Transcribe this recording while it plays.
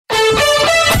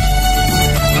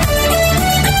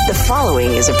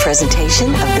following is a presentation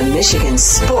of the Michigan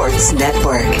Sports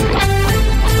Network.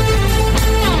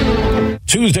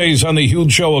 Tuesdays on the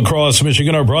Huge Show across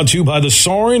Michigan are brought to you by the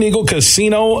Soaring Eagle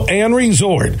Casino and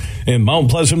Resort in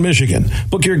Mount Pleasant, Michigan.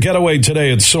 Book your getaway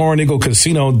today at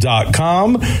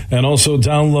SoaringEagleCasino.com and also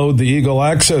download the Eagle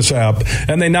Access app.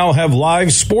 And they now have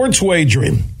live sports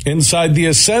wagering inside the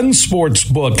Ascend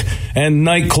Sportsbook and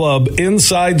nightclub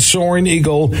inside Soaring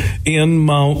Eagle in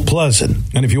Mount Pleasant.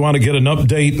 And if you want to get an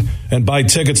update and buy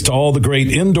tickets to all the great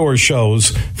indoor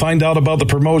shows, find out about the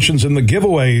promotions and the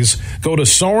giveaways, go to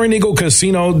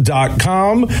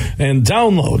SoaringEagleCasino.com and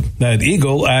download that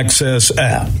Eagle Access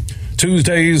app.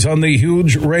 Tuesdays on the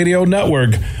Huge Radio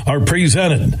Network are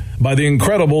presented by the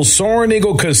incredible Soaring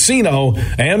Eagle Casino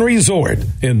and Resort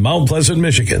in Mount Pleasant,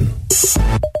 Michigan.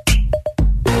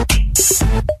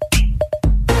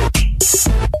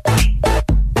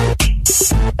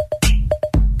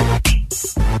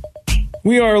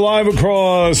 We are live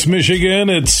across Michigan.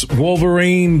 It's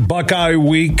Wolverine Buckeye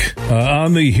Week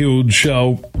on the Huge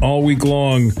Show all week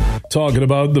long, talking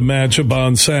about the matchup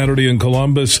on Saturday in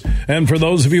Columbus. And for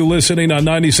those of you listening on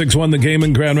 96.1 The Game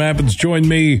in Grand Rapids, join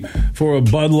me for a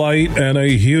Bud Light and a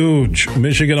huge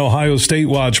Michigan-Ohio State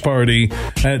watch party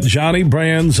at Johnny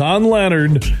Brand's on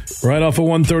Leonard, right off of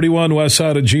 131 west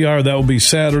side of GR. That will be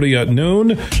Saturday at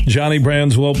noon. Johnny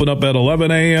Brand's will open up at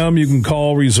 11 a.m. You can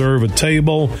call, reserve a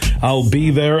table. I'll be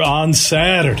there on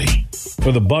Saturday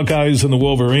for the Buckeyes and the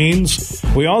Wolverines.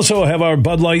 We also have our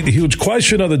Bud Light Huge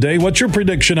question of the day. What's your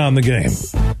prediction on the game?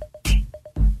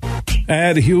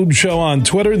 Add Huge Show on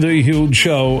Twitter, The Huge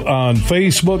Show on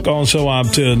Facebook. Also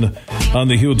opt in on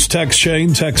the Huge text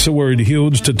chain. Text the word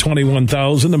Huge to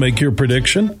 21,000 to make your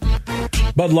prediction.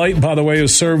 Bud Light, by the way,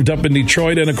 is served up in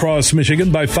Detroit and across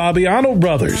Michigan by Fabiano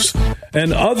Brothers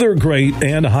and other great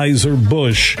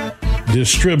Anheuser-Busch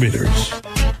distributors.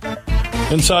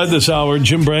 Inside this hour,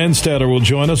 Jim Brandstatter will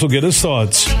join us. We'll get his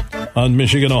thoughts on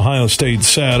Michigan-Ohio State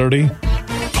Saturday.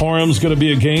 Corum's going to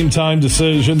be a game-time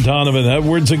decision. Donovan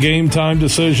Edwards, a game-time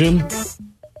decision.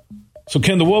 So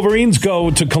can the Wolverines go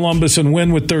to Columbus and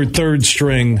win with their third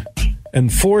string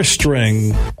and fourth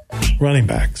string running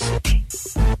backs?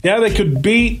 Yeah, they could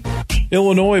beat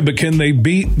Illinois, but can they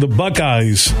beat the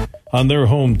Buckeyes on their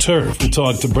home turf? We'll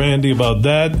talk to Brandy about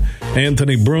that.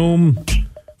 Anthony Broom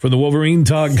for the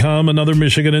Wolverine.com, another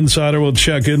Michigan insider, will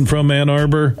check in from Ann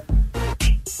Arbor.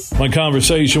 My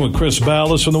conversation with Chris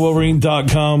Ballas from the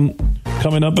Wolverine.com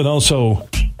coming up, and also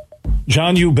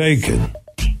John U. Bacon,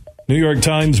 New York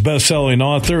Times bestselling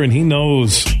author, and he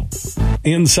knows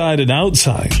inside and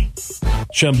outside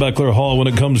Schembechler Hall when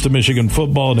it comes to Michigan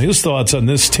football, and his thoughts on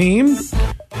this team,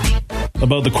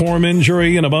 about the Corum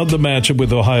injury, and about the matchup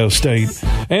with Ohio State.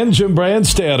 And Jim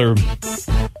Brandstatter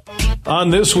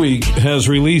on this week has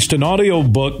released an audio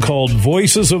book called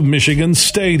Voices of Michigan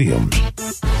Stadium.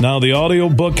 Now, the audio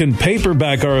book and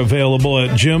paperback are available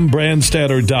at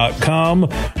jimbrandstatter.com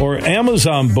or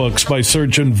Amazon Books by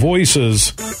searching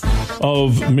Voices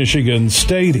of Michigan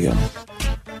Stadium.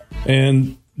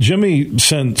 And Jimmy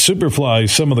sent Superfly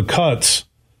some of the cuts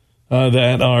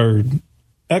that are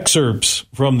excerpts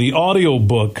from the audio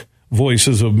book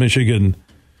Voices of Michigan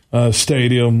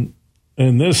Stadium.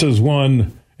 And this is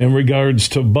one in regards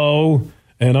to Bo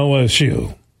and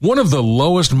OSU. One of the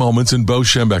lowest moments in Bo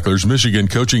Schembechler's Michigan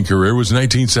coaching career was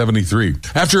 1973.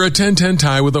 After a 10-10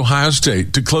 tie with Ohio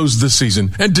State to close the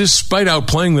season, and despite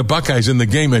outplaying the Buckeyes in the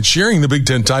game and sharing the Big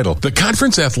Ten title, the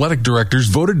conference athletic directors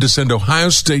voted to send Ohio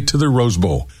State to the Rose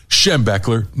Bowl.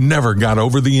 Schembechler never got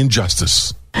over the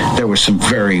injustice. There were some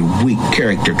very weak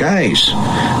character guys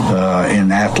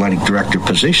in athletic director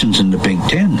positions in the Big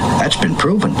Ten. That's been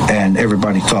proven. And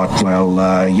everybody thought, well,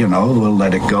 we'll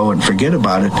let it go and forget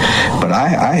about it. But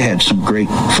I had some great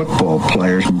football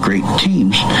players and great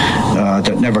teams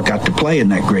that never got to play in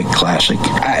that great classic.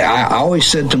 I always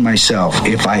said to myself,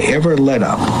 if I ever let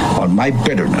up on my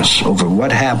bitterness over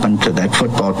what happened to that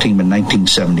football team in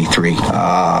 1973,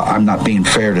 I'm not being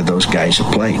fair to those guys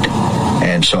that played.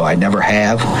 And so I never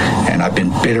have. And I've been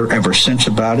bitter ever since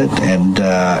about it, and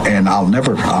I'll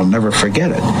never forget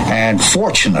it. And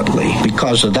fortunately,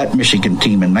 because of that Michigan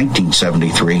team in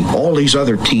 1973, all these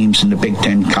other teams in the Big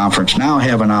Ten Conference now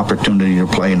have an opportunity to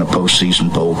play in a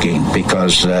postseason bowl game,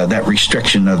 because that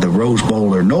restriction of the Rose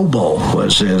Bowl or no bowl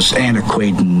was as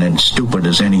antiquated and stupid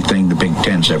as anything the Big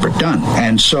Ten's ever done.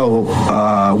 And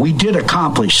so we did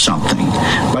accomplish something,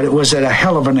 but it was at a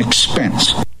hell of an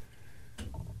expense.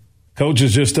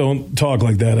 Coaches just don't talk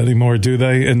like that anymore, do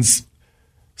they? And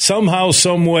somehow,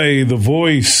 some way, the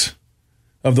voice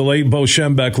of the late Bo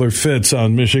Schembechler fits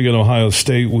on Michigan-Ohio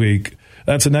State week.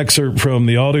 That's an excerpt from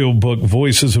the audiobook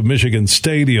Voices of Michigan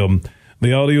Stadium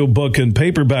The audiobook and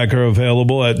paperback are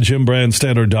available at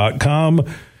JimBrandstatter.com,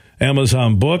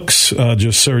 Amazon Books.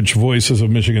 Just search Voices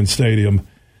of Michigan Stadium.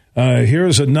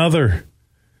 Here's another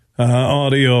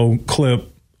audio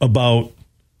clip about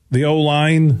the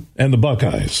O-line and the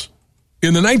Buckeyes.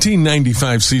 In the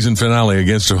 1995 season finale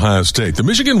against Ohio State, the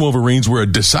Michigan Wolverines were a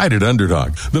decided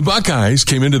underdog. The Buckeyes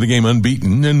came into the game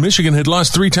unbeaten, and Michigan had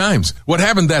lost 3 times. What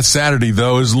happened that Saturday,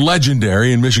 though, is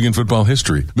legendary in Michigan football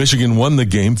history. Michigan won the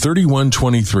game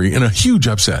 31-23 in a huge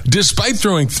upset, despite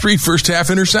throwing 3 first-half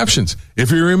interceptions. If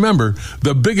you remember,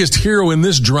 the biggest hero in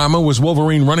this drama was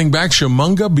Wolverine running back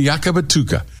Shamunga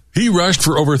Biakabatuka. He rushed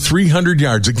for over 300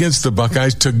 yards against the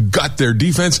Buckeyes to gut their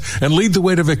defense and lead the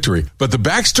way to victory. But the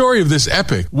backstory of this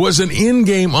epic was an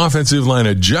in-game offensive line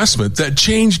adjustment that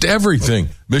changed everything.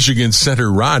 Michigan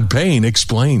center Rod Payne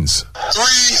explains. 3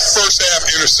 first-half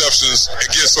interceptions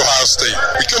against Ohio State.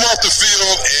 We come off the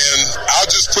field, and I'll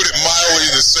just put it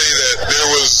mildly to say that there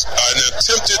was an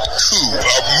attempted coup,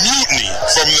 a mutiny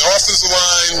from the offensive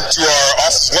line to our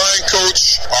offensive line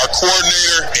coach, our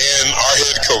coordinator, and our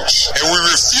head coach. And we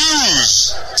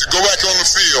refuse to go back on the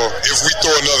field if we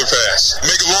throw another pass.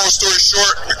 Make a long story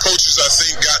short, the coaches, I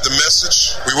think, got the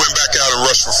message. We went back out and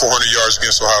rushed for 400 yards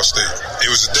against Ohio State.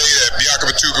 It was a day that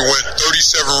Biakabatuka went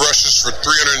 37 rushes for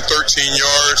 313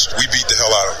 yards. We beat the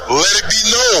hell out of them. Let it be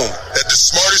known that the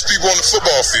smartest people on the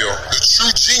football field, the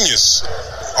true genius,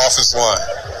 offensive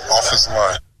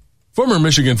line. Former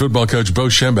Michigan football coach Bo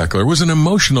Schembechler was an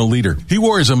emotional leader. He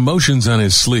wore his emotions on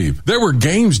his sleeve. There were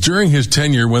games during his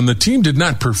tenure when the team did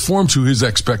not perform to his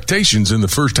expectations in the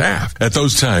first half. At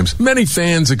those times, many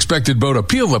fans expected Bo to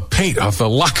peel the paint off the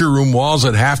locker room walls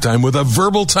at halftime with a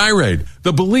verbal tirade.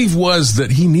 The belief was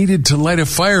that he needed to light a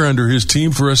fire under his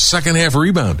team for a second-half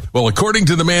rebound. Well, according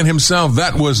to the man himself,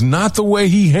 that was not the way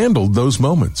he handled those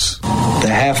moments. The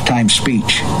halftime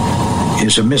speech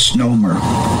is a misnomer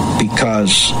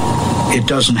because it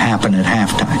doesn't happen at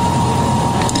halftime.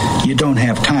 You don't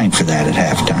have time for that at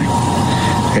halftime.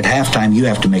 At halftime, you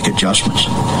have to make adjustments,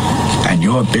 and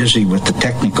you're busy with the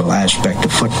technical aspect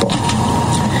of football.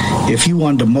 If you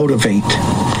want to motivate,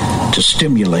 to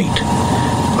stimulate,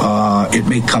 it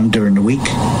may come during the week.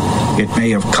 It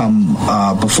may have come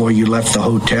before you left the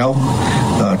hotel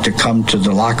to come to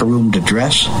the locker room to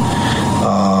dress.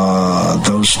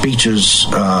 Those speeches,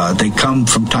 they come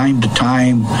from time to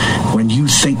time when you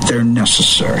think they're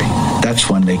necessary. That's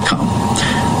when they come.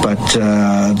 But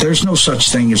there's no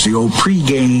such thing as the old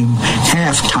pregame,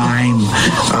 halftime,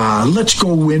 let's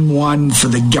go win one for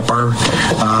the Gipper.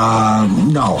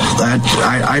 No,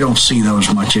 I don't see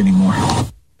those much anymore.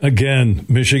 Again,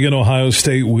 Michigan-Ohio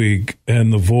State week,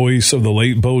 and the voice of the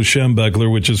late Bo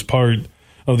Schembechler, which is part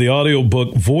of the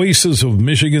audiobook Voices of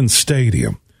Michigan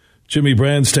Stadium. Jimmy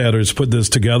Brandstatter's put this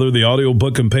together. The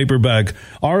audiobook and paperback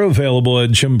are available at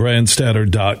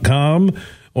JimBrandstatter.com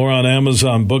or on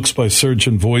Amazon Books by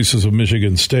searching Voices of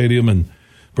Michigan Stadium. And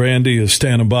Brandy is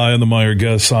standing by on the Meyer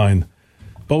guest sign.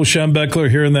 Bo Schembechler,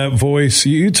 hearing that voice,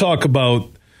 you talk about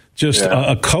just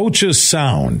a coach's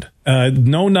sound.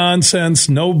 No nonsense,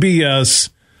 no BS,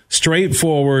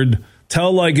 straightforward,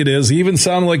 tell like it is. He even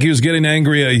sounded like he was getting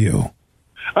angry at you.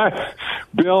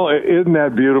 Bill, isn't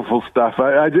that beautiful stuff?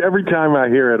 Every time I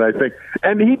hear it, I think,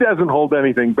 and he doesn't hold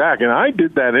anything back. And I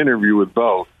did that interview with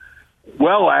Bo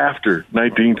well after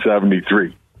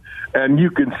 1973. And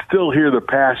you can still hear the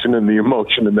passion and the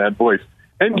emotion in that voice.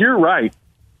 And you're right.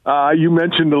 You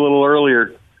mentioned a little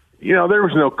earlier, there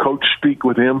was no coach speak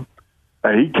with him.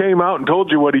 He came out and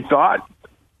told you what he thought.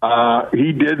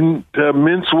 He didn't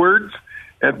mince words.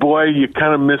 And, boy, you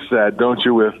kind of miss that, don't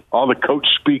you, with all the coach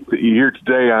speak that you hear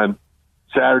today on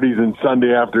Saturdays and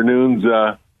Sunday afternoons.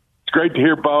 It's great to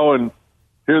hear Bo and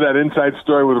hear that inside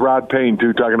story with Rod Payne,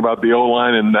 too, talking about the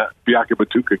O-line and the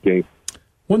Biakabatuka game.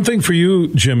 One thing for you,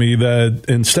 Jimmy, that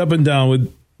in stepping down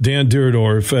with Dan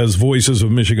Dierdorf as Voices of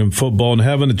Michigan football and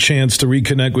having a chance to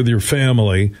reconnect with your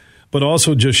family, but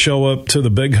also just show up to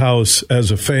the big house as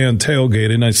a fan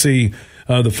tailgating. I see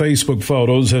the Facebook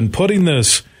photos and putting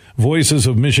this Voices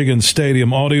of Michigan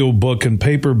Stadium audiobook and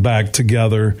paperback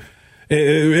together.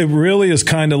 It really is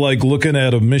kind of like looking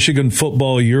at a Michigan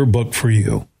football yearbook for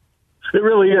you. It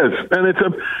really is. And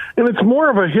it's more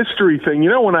of a history thing.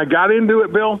 When I got into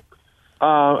it, Bill,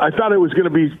 I thought it was going to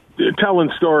be telling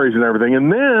stories and everything.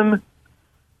 And then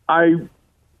I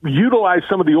utilized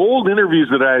some of the old interviews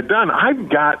that I had done. I've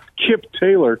got Kip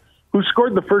Taylor, who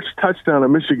scored the first touchdown at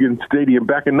Michigan Stadium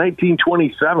back in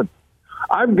 1927.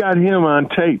 I've got him on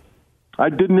tape. I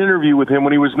did an interview with him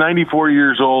when he was 94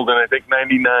 years old, and I think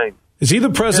 99. Is he the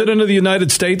president of the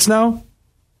United States now?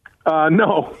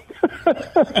 No.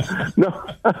 No,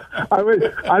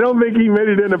 I don't think he made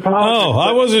it into politics. Oh,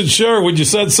 I wasn't sure when you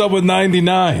said someone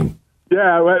 99.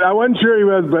 Yeah, I wasn't sure he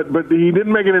was, but he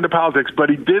didn't make it into politics. But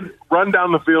he did run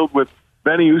down the field with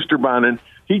Benny Oosterbaan, and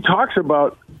he talks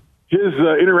about his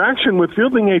interaction with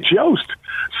Fielding H. Yost.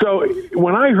 So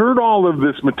when I heard all of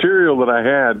this material that I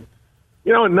had,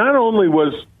 you know, it not only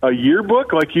was a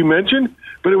yearbook, like you mentioned,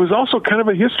 but it was also kind of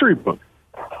a history book.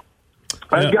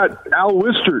 I've got Al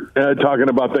Lister talking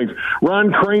about things,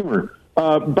 Ron Kramer,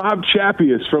 Bob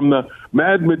Chappius from the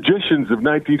Mad Magicians of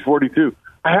 1942.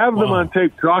 I have them on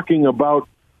tape talking about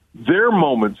their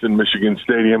moments in Michigan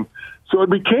Stadium. So it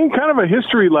became kind of a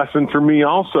history lesson for me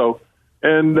also.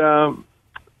 And,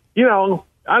 you know,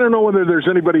 I don't know whether there's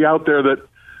anybody out there that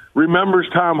remembers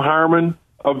Tom Harmon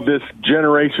of this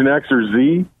Generation X or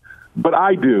Z, but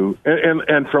I do.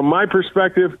 And from my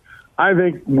perspective, I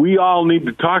think we all need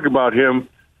to talk about him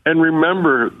and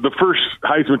remember the first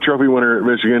Heisman Trophy winner at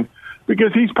Michigan,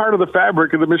 because he's part of the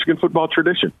fabric of the Michigan football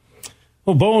tradition.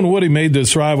 Well, Bo and Woody made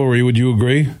this rivalry. Would you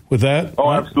agree with that?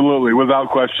 Oh, absolutely, without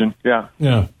question. Yeah.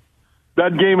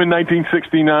 That game in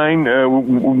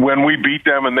 1969, when we beat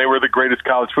them and they were the greatest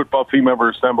college football team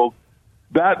ever assembled,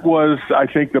 that was, I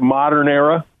think, the modern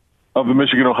era of the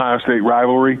Michigan-Ohio State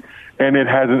rivalry, and it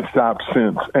hasn't stopped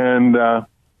since. And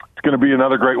it's going to be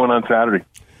another great one on Saturday.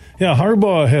 Yeah,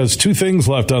 Harbaugh has two things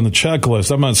left on the checklist.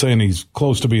 I'm not saying he's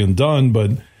close to being done,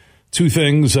 but two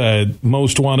things that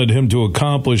most wanted him to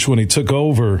accomplish when he took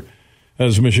over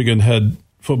as Michigan head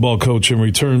football coach and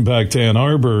returned back to Ann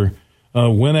Arbor,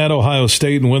 win at Ohio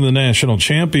State and win the national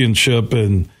championship.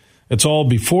 And it's all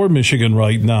before Michigan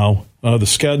right now. The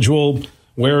schedule,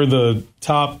 where the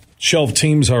top shelf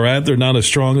teams are at, they're not as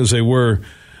strong as they were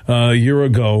a year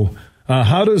ago.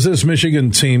 How does this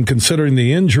Michigan team, considering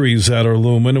the injuries that are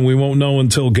looming, and we won't know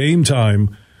until game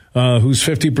time, who's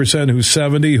 50%, who's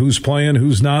 70%, who's playing,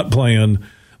 who's not playing,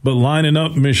 but lining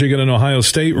up Michigan and Ohio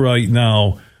State right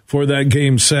now for that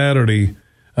game Saturday,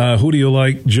 who do you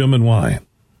like, Jim, and why?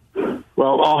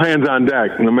 Well, all hands on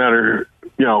deck, no matter,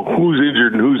 you know, who's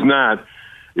injured and who's not.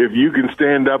 If you can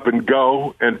stand up and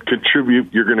go and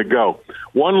contribute, you're going to go.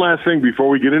 One last thing before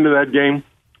we get into that game.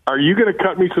 Are you going to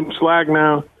cut me some slack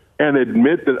now and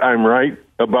admit that I'm right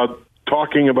about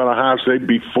talking about Ohio State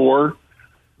before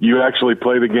you actually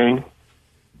play the game?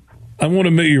 I won't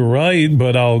admit you're right,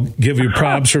 but I'll give you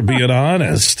props for being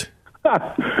honest.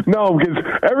 No, because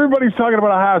everybody's talking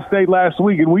about Ohio State last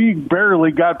week, and we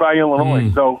barely got by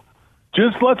Illinois. So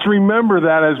just let's remember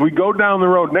that as we go down the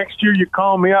road. Next year you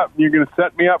call me up, and you're going to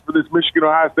set me up for this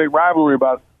Michigan-Ohio State rivalry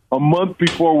about a month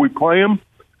before we play them,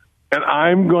 and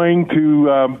I'm going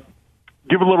to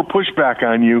give a little pushback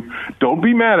on you. Don't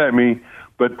be mad at me,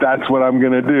 but that's what I'm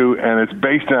going to do, and it's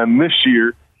based on this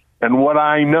year and what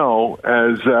I know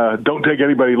as don't take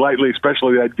anybody lightly,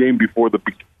 especially that game before the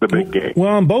big game. Well,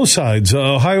 on both sides,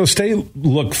 Ohio State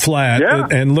looked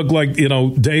flat and looked like, you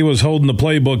know, Day was holding the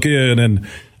playbook in, and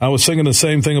I was thinking the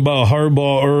same thing about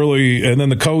Harbaugh early, and then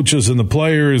the coaches and the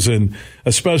players, and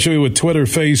especially with Twitter,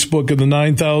 Facebook, and the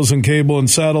 9,000 cable and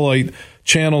satellite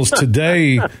channels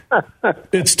today.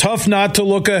 It's tough not to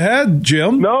look ahead,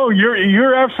 Jim. No,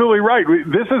 you're absolutely right.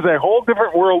 This is a whole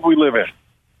different world we live in.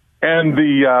 And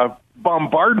the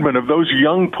bombardment of those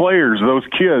young players, those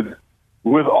kids,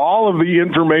 with all of the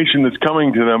information that's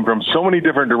coming to them from so many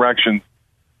different directions,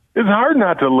 it's hard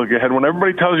not to look ahead when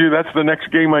everybody tells you that's the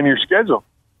next game on your schedule.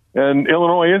 And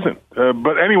Illinois isn't.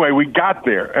 But anyway, we got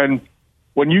there. And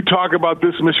when you talk about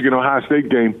this Michigan-Ohio State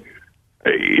game,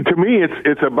 to me,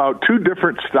 it's about two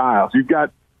different styles. You've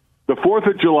got the 4th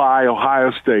of July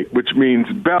Ohio State, which means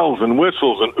bells and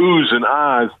whistles and oohs and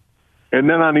ahs. And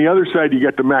then on the other side, you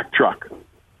get the Mack truck,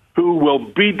 who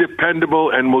will be dependable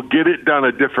and will get it done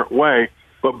a different way,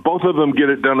 but both of them get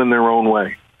it done in their own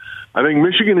way. I think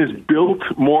Michigan is built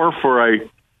more for a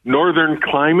northern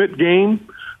climate game.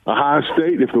 Ohio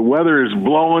State, if the weather is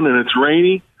blowing and it's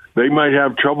rainy, they might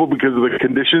have trouble because of the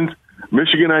conditions.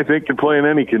 Michigan, I think, can play in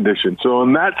any condition. So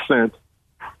in that sense,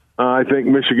 I think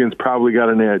Michigan's probably got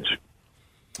an edge.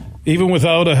 Even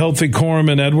without a healthy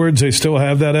Corum and Edwards, they still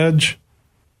have that edge?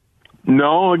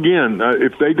 No, again,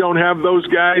 if they don't have those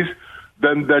guys,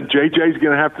 then JJ's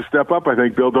going to have to step up, I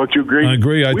think, Bill. Don't you agree? I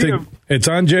agree. I think it's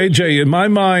on JJ. In my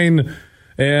mind,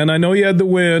 and I know you had the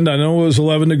wind. I know it was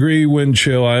 11-degree wind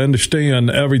chill. I understand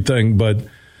everything, but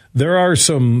there are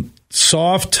some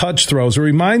soft touch throws. It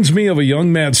reminds me of a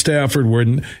young Matt Stafford where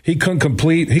he couldn't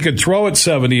complete. He could throw it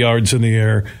 70 yards in the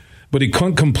air, but he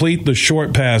couldn't complete the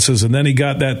short passes, and then he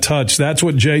got that touch. That's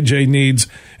what JJ needs.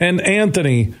 And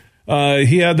Anthony,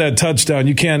 he had that touchdown.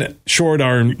 You can't short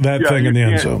arm that thing in the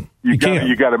end zone. You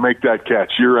got to make that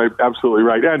catch. You're right, absolutely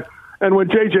right. And when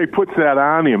JJ puts that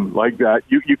on him like that,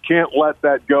 you can't let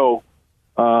that go.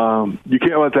 You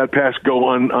can't let that pass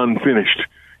go unfinished.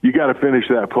 You got to finish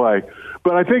that play.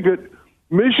 But I think that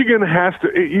Michigan has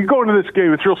to. You go into this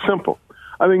game, it's real simple.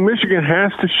 I think Michigan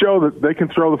has to show that they can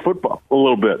throw the football a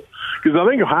little bit, because I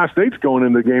think Ohio State's going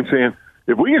into the game saying,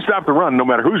 if we can stop the run, no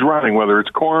matter who's running, whether it's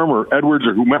Corum or Edwards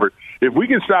or whomever, if we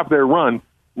can stop their run,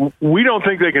 we don't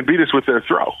think they can beat us with their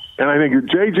throw. And I think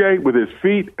JJ, with his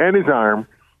feet and his arm,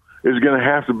 is going to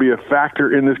have to be a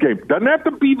factor in this game. Doesn't have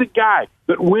to be the guy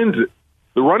that wins it.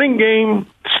 The running game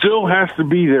still has to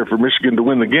be there for Michigan to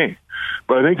win the game.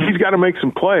 But I think he's got to make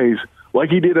some plays like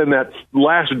he did in that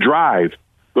last drive,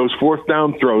 those fourth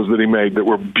down throws that he made that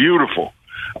were beautiful.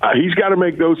 He's got to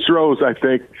make those throws, I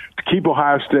think, to keep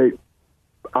Ohio State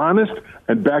honest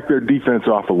and back their defense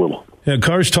off a little. Yeah,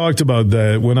 Karsh talked about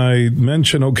that when I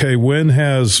mentioned, okay, when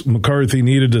has McCarthy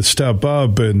needed to step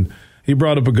up? And he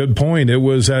brought up a good point. It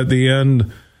was at the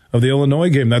end of the Illinois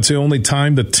game. That's the only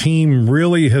time the team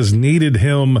really has needed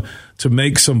him to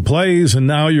make some plays, and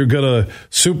now you're going to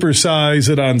supersize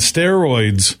it on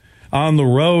steroids on the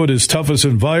road, his toughest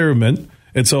environment.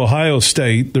 It's Ohio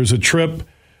State. There's a trip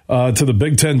to the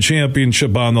Big Ten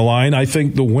championship on the line. I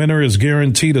think the winner is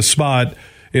guaranteed a spot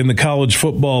in the college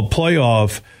football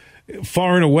playoff.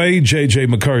 Far and away, J.J.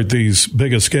 McCarthy's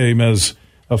biggest game as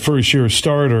a first-year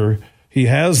starter. He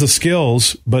has the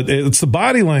skills, but it's the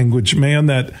body language, man,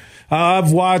 that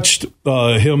I've watched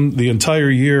him the entire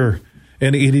year,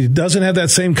 and he doesn't have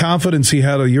that same confidence he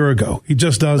had a year ago. He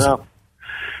just doesn't. No.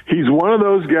 He's one of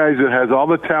those guys that has all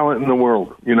the talent in the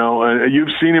world, and you've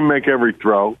seen him make every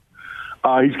throw.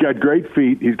 He's got great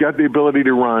feet. He's got the ability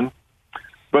to run.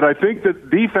 But I think that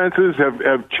defenses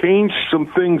have changed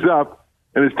some things up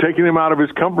and it's taken him out of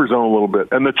his comfort zone a little bit.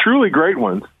 And the truly great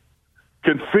ones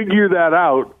can figure that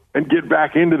out and get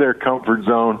back into their comfort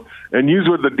zone and use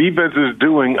what the defense is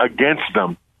doing against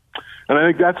them. And I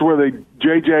think that's where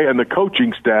JJ and the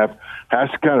coaching staff has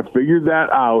to kind of figure that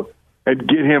out and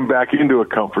get him back into a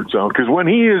comfort zone. Because when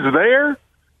he is there,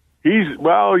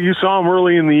 you saw him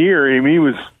early in the year. I mean, he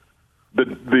was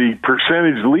the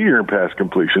percentage leader in pass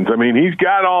completions. I mean, he's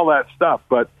got all that stuff,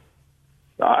 but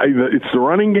it's the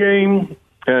running game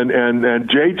and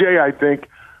JJ, I think,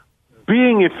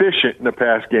 being efficient in the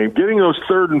pass game, getting those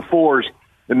 3rd and 4s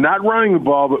and not running the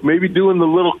ball, but maybe doing the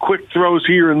little quick throws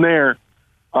here and there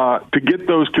to get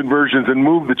those conversions and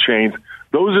move the chains.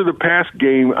 Those are the pass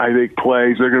game, I think,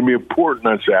 plays. They're going to be important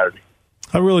on Saturday.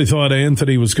 I really thought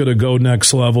Anthony was going to go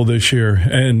next level this year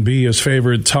and be his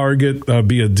favorite target,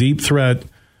 be a deep threat.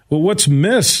 Well, what's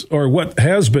what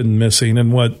has been missing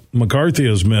and what McCarthy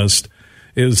has missed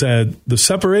is that the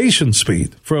separation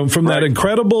speed from that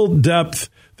incredible depth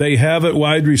they have at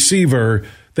wide receiver.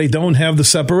 They don't have the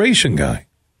separation guy.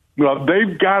 Well,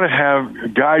 they've got to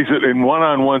have guys that in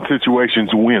one-on-one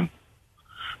situations win,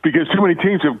 because too many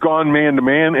teams have gone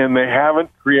man-to-man and they haven't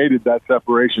created that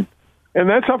separation. And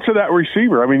that's up to that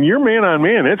receiver. I mean, you're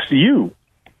man-on-man. It's you.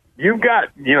 You've got,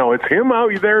 it's him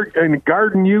out there and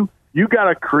guarding you. You've got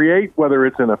to create, whether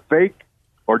it's in a fake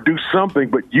or do something,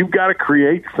 but you've got to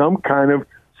create some kind of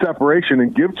separation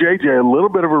and give JJ a little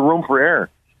bit of a room for error.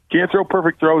 Can't throw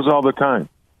perfect throws all the time.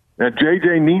 And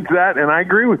JJ needs that, and I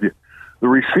agree with you. The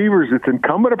receivers, it's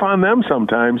incumbent upon them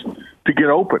sometimes to get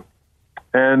open.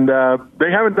 And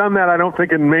they haven't done that, I don't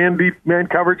think, in man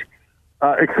coverage.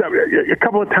 Except a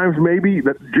couple of times maybe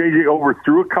that JJ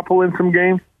overthrew a couple in some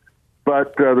games.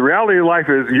 But the reality of life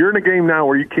is you're in a game now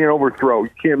where you can't overthrow. You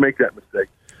can't make that mistake.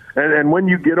 And when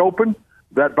you get open,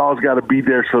 that ball's got to be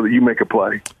there so that you make a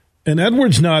play. And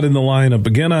Edwards not in the lineup.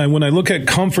 Again, when I look at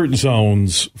comfort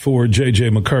zones for J.J.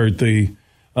 McCarthy,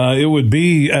 it would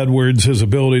be Edwards, his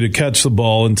ability to catch the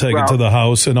ball and take it to the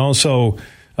house, and also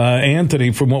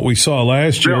Anthony from what we saw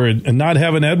last year, and not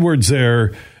having Edwards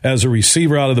there as a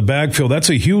receiver out of the backfield, that's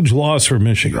a huge loss for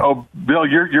Michigan. Oh, Bill,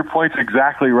 your point's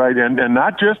exactly right, and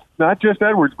not just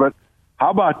Edwards, but how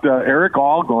about Eric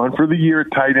All gone for the year at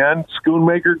tight end,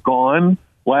 Schoonmaker gone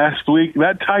last week.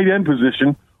 That tight end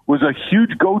position was a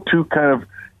huge go-to kind of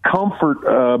comfort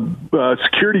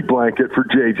security blanket for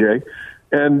JJ,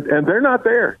 and they're not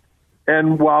there.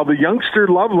 And while the youngster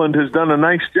Loveland has done a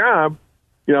nice job,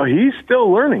 he's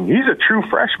still learning. He's a true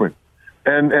freshman,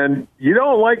 and you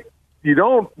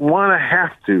don't want to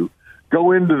have to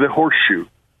go into the horseshoe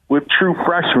with true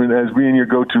freshmen as being your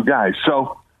go-to guys.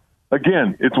 So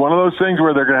again, it's one of those things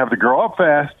where they're going to have to grow up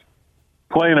fast,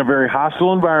 play in a very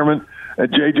hostile environment,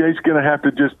 and JJ's going to have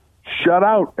to just shut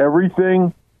out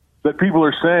everything that people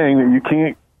are saying that you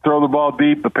can't throw the ball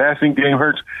deep, the passing game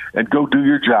hurts, and go do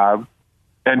your job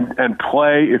and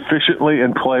play efficiently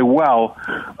and play well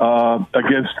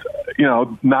against,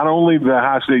 not only the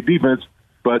Ohio State defense,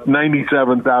 but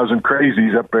 97,000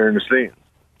 crazies up there in the stands.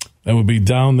 That would be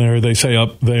down there. They say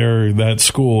up there, that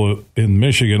school in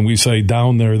Michigan. We say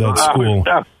down there, that school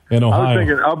in Ohio. I was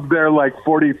thinking up there like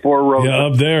 44 rows. Yeah,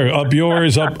 up there. Up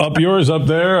yours, up yours, up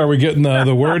there. Are we getting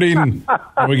the wording?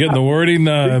 Are we getting the wording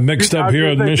mixed up here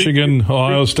at Michigan,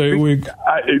 Ohio State week?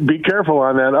 Be careful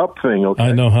on that up thing, okay?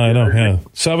 I know, yeah.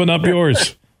 7 up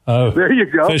yours. There you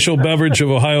go. Official beverage of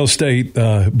Ohio State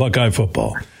Buckeye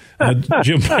football.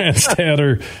 Jim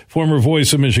Brandstatter, former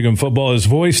voice of Michigan football. His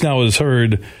voice now is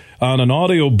heard on an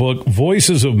audiobook,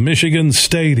 Voices of Michigan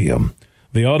Stadium.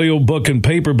 The audiobook and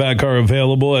paperback are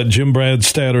available at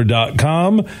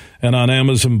JimBrandstatter.com and on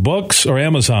Amazon Books or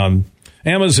Amazon.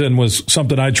 Amazon was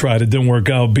something I tried. It didn't work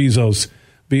out. Bezos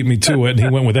beat me to it, and he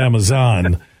went with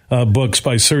Amazon books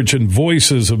by searching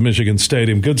Voices of Michigan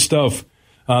Stadium. Good stuff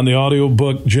on the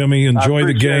audiobook. Jimmy, enjoy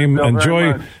the game.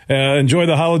 Enjoy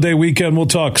the holiday weekend. We'll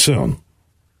talk soon.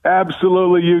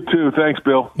 Absolutely, you too. Thanks,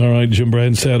 Bill. All right, Jim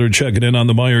Brandstatter checking in on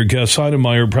the Meyer guest side. And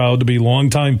Meyer proud to be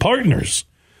longtime partners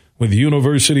with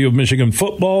University of Michigan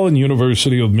football and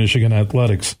University of Michigan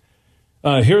athletics.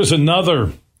 Here's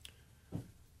another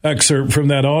excerpt from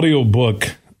that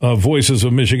audiobook, Voices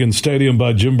of Michigan Stadium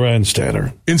by Jim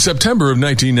Brandstatter. In September of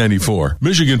 1994,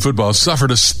 Michigan football suffered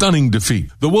a stunning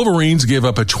defeat. The Wolverines gave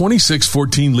up a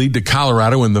 26-14 lead to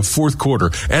Colorado in the fourth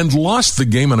quarter and lost the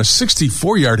game on a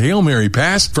 64-yard Hail Mary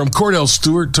pass from Cordell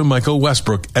Stewart to Michael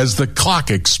Westbrook as the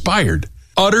clock expired.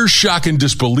 Utter shock and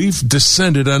disbelief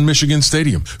descended on Michigan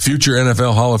Stadium. Future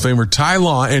NFL Hall of Famer Ty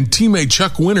Law and teammate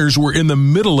Chuck Winters were in the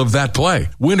middle of that play.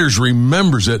 Winters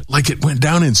remembers it like it went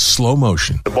down in slow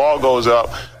motion. The ball goes up.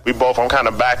 I'm kind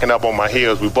of backing up on my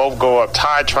heels. We both go up.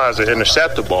 Ty tries to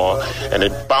intercept the ball, and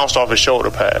it bounced off his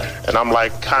shoulder pad. And I'm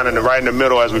like kind of right in the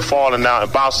middle as we falling down.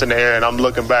 It bounced in the air, and I'm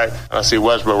looking back, and I see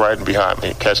Westbrook right behind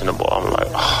me catching the ball. I'm like,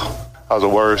 that was the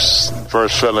worst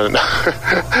feeling,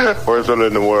 worst feeling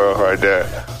in the world right there.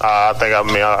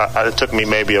 It took me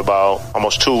maybe about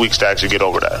almost 2 weeks to actually get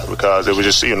over that because it was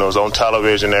just, it was on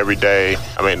television every day.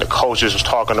 I mean, the coaches was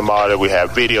talking about it. We had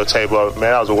videotape of it.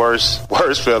 Man, that was the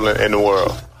worst feeling in the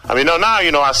world. I mean, now,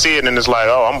 I see it and it's like,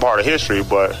 I'm part of history,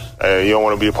 but you don't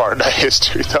want to be a part of that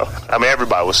history, though. I mean,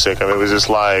 everybody was sick. I mean, it was just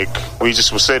like, we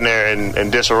just was sitting there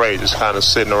in disarray, just kind of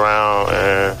sitting around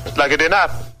and like it didn't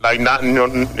happen. Like,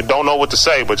 don't know what to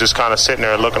say, but just kind of sitting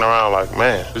there looking around like,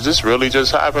 man, did this really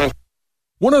just happen?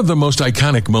 One of the most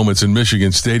iconic moments in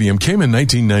Michigan Stadium came in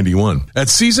 1991. At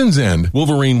season's end,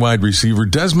 Wolverine wide receiver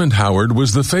Desmond Howard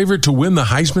was the favorite to win the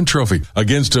Heisman Trophy.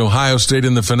 Against Ohio State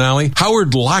in the finale,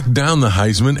 Howard locked down the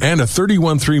Heisman and a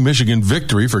 31-3 Michigan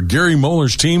victory for Gary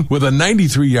Muller's team with a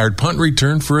 93-yard punt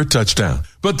return for a touchdown.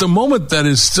 But the moment that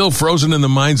is still frozen in the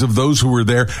minds of those who were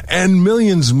there and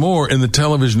millions more in the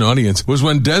television audience was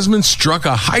when Desmond struck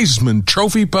a Heisman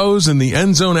Trophy pose in the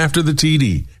end zone after the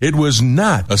TD. It was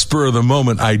not a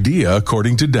spur-of-the-moment idea,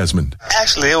 according to Desmond.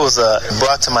 Actually, it was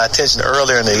brought to my attention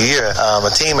earlier in the year. A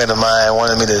teammate of mine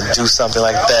wanted me to do something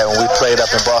like that when we played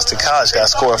up in Boston College. I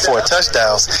scored 4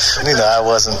 touchdowns. I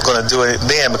wasn't going to do it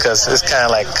then because it's kind of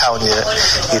like counting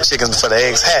your chickens before the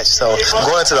eggs hatch. So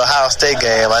going to the Ohio State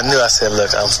game, I said,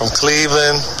 look, I'm from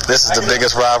Cleveland. This is the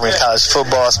biggest rivalry in college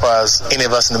football as far as any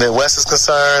of us in the Midwest is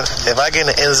concerned. If I get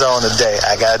in the end zone today,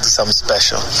 I got to do something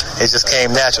special. It just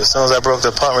came natural. As soon as I broke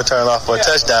the punt return off for a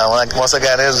touchdown, once I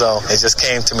got in the end zone, it just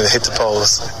came to me to hit the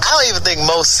post. I don't even think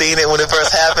Mo seen it when it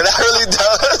first happened. I really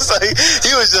don't. So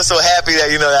he was just so happy that,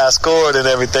 that I scored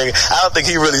and everything. I don't think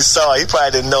he really saw it. He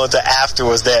probably didn't know until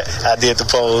afterwards that I did the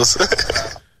pose.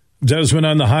 Desmond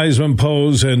on the Heisman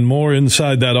pose and more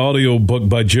inside that audio book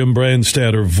by Jim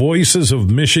Brandstatter, Voices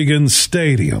of Michigan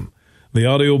Stadium. The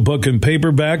audio book and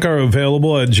paperback are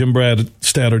available at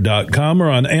JimBrandstatter.com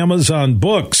or on Amazon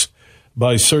Books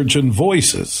by searching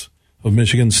Voices of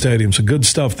Michigan Stadium. So good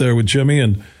stuff there with Jimmy,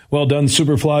 and well done,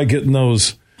 Superfly, getting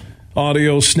those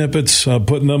audio snippets,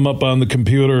 putting them up on the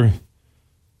computer.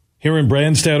 Hearing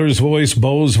Brandstatter's voice,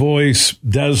 Bo's voice,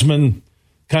 Desmond,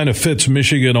 kind of fits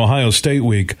Michigan Ohio State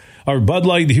week. Our Bud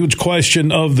Light huge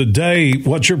question of the day: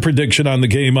 what's your prediction on the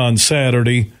game on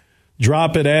Saturday?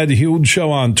 Drop it at Huge Show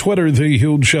on Twitter, The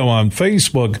Huge Show on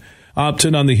Facebook. Opt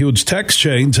in on the Huge text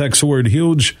chain. Text the word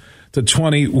HUGE to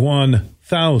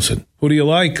 21,000. Who do you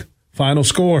like? Final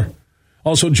score.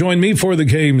 Also join me for the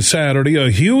game Saturday, a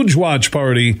huge watch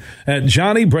party at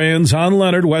Johnny Brand's on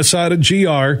Leonard, west side of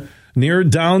GR, near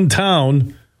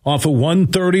downtown. Off of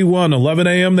 131, 11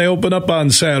 a.m. they open up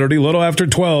on Saturday. A little after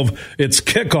 12, it's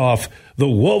kickoff. The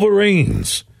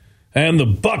Wolverines and the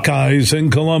Buckeyes in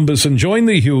Columbus. And join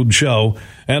the Huge Show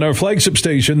and our flagship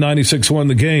station, 96.1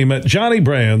 The Game, at Johnny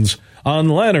Brand's on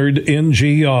Leonard in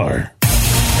GR.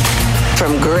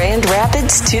 From Grand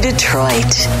Rapids to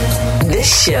Detroit,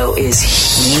 this show is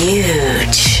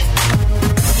huge.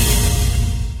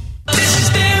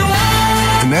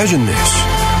 Imagine this,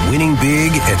 winning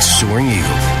big at Soaring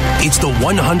Eagle. It's the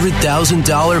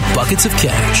 $100,000 Buckets of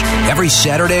Cash every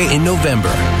Saturday in November.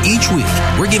 Each week,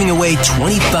 we're giving away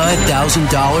 $25,000 in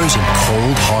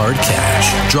cold, hard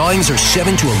cash. Drawings are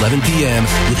 7 to 11 p.m.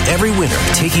 with every winner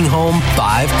taking home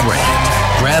 $5,000.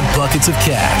 Grab Buckets of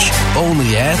Cash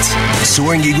only at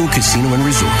Soaring Eagle Casino and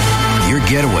Resort. Your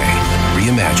getaway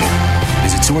reimagined.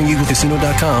 Visit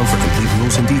SoaringEagleCasino.com for complete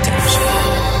rules and details.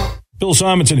 Bill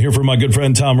Simonson here for my good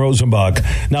friend Tom Rosenbach.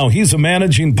 Now, he's a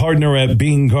managing partner at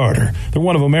Bean Carter. They're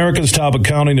one of America's top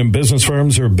accounting and business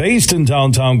firms. They're based in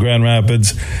downtown Grand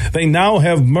Rapids. They now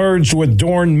have merged with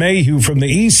Dorn Mayhew from the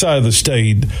east side of the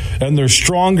state, and they're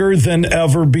stronger than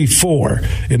ever before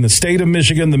in the state of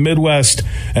Michigan, the Midwest,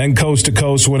 and coast to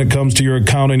coast when it comes to your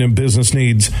accounting and business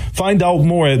needs. Find out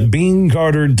more at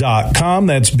beancarter.com.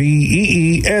 That's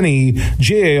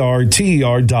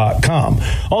BEENEGARTR.com.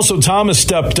 Also, Tom has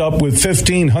stepped up with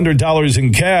 $1,500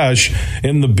 in cash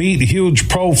in the Beat Huge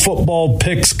Pro Football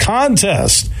Picks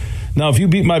contest. Now, if you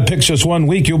beat my picks just 1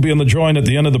 week, you'll be in the drawing at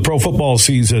the end of the pro football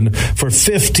season for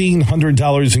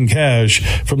 $1,500 in cash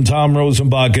from Tom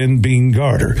Rosenbach and Bean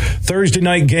Carter. Thursday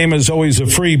night game is always a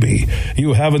freebie.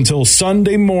 You have until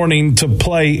Sunday morning to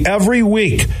play every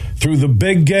week through the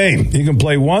big game. You can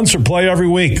play once or play every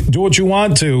week. Do what you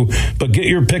want to, but get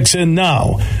your picks in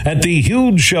now at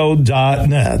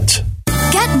thehugeshow.net.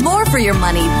 Get more for your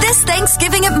money this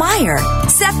Thanksgiving at Meijer.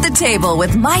 Set the table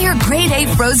with Meijer Grade A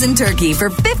frozen turkey for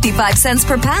 55 cents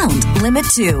per pound, limit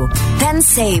 2. Then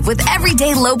save with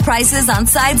everyday low prices on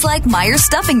sides like Meijer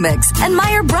Stuffing Mix and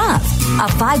Meijer Broth. A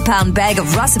 5-pound bag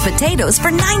of russet potatoes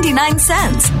for 99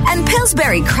 cents. And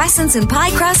Pillsbury crescents and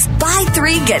pie crusts, buy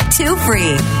 3, get 2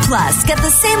 free. Plus, get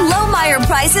the same low Meijer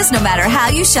prices no matter how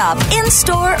you shop,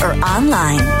 in-store or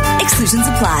online. Exclusions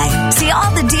apply. See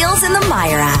all the deals in the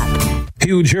Meijer app.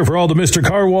 Huge here for all the Mr.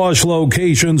 Car Wash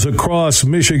locations across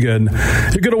Michigan.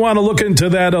 You're going to want to look into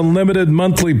that unlimited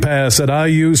monthly pass that I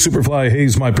use. Superfly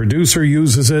Hayes, my producer,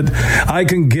 uses it. I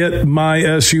can get my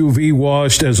SUV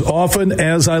washed as often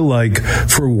as I like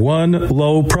for one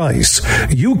low price.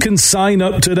 You can sign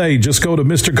up today. Just go to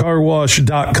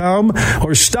MrCarWash.com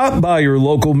or stop by your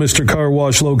local Mr. Car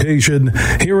Wash location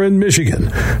here in Michigan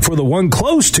for the one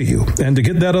close to you. And to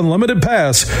get that unlimited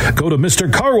pass, go to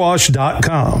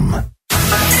MrCarWash.com.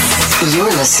 You're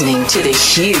listening to The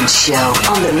Huge Show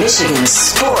on the Michigan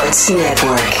Sports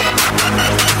Network.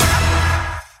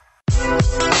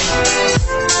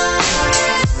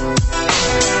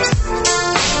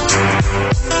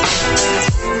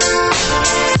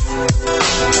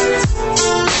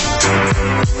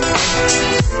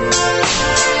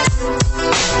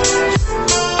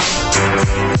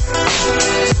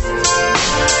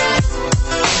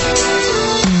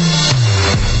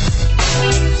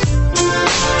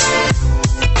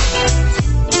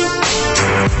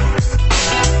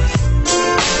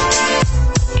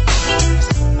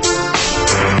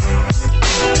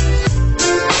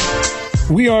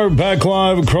 We are back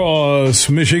live across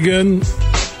Michigan.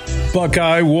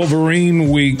 Buckeye Wolverine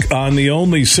Week on the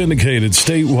only syndicated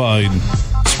statewide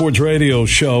sports radio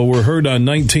show. We're heard on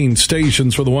 19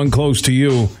 stations. For the one close to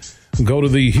you, go to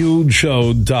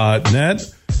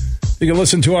thehugeshow.net. You can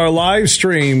listen to our live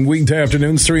stream weekday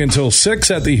afternoons 3 until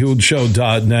 6 at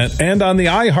thehugeshow.net. And on the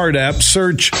iHeart app,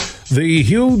 search The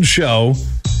Huge Show.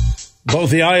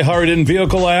 Both the iHeart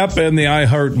in-vehicle app and the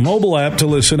iHeart mobile app to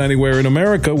listen anywhere in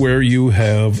America where you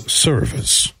have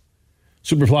service.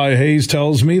 Superfly Hayes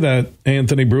tells me that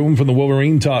Anthony Broom from the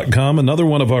Wolverine.com, another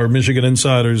one of our Michigan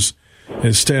insiders,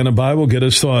 is standing by. We'll get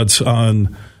his thoughts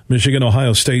on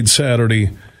Michigan-Ohio State Saturday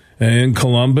in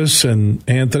Columbus. And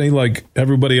Anthony, like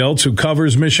everybody else who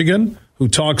covers Michigan, who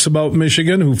talks about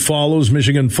Michigan, who follows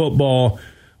Michigan football,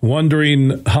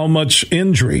 wondering how much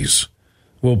injuries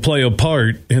will play a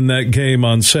part in that game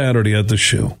on Saturday at the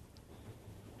Shoe.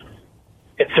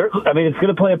 It's going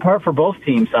to play a part for both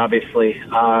teams, obviously.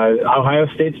 Ohio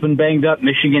State's been banged up.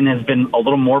 Michigan has been a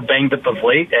little more banged up of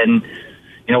late, and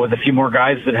with a few more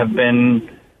guys that have been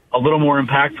a little more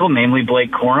impactful, namely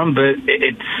Blake Corum. But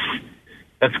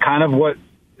that's kind of what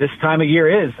this time of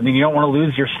year is. I mean, you don't want to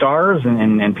lose your stars,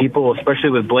 and people,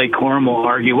 especially with Blake Corum, will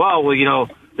argue,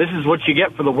 this is what you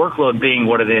get for the workload being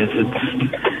what it is.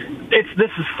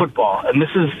 This is football, and this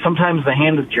is sometimes the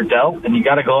hand that you're dealt, and you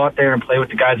got to go out there and play with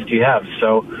the guys that you have.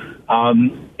 So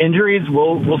Injuries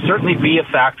will certainly be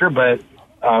a factor, but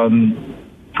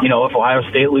if Ohio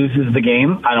State loses the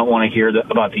game, I don't want to hear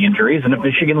about the injuries, and if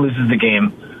Michigan loses the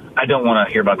game, I don't want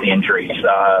to hear about the injuries.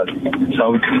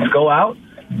 So teams go out.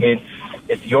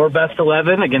 It's your best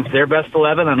 11 against their best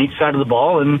 11 on each side of the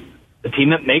ball, and the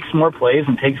team that makes more plays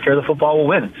and takes care of the football will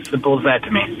win. It's as simple as that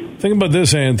to me. Think about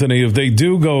this, Anthony. If they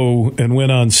do go and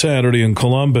win on Saturday in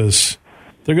Columbus,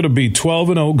 they're going to be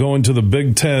 12-0 going to the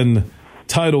Big Ten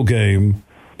title game,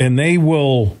 and they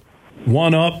will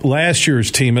one-up last year's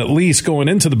team, at least going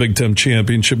into the Big Ten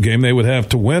championship game. They would have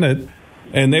to win it,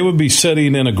 and they would be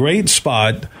sitting in a great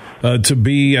spot to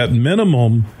be, at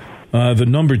minimum, the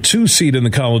number 2 seed in the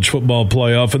college football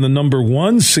playoff and the number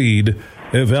 1 seed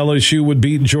if LSU would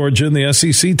beat Georgia in the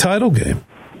SEC title game.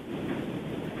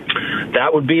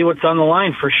 That would be what's on the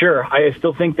line for sure. I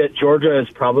still think that Georgia is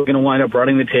probably going to wind up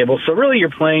running the table. So really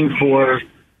you're playing for,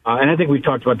 and I think we've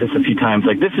talked about this a few times,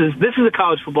 like this is a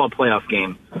college football playoff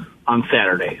game on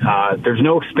Saturday. There's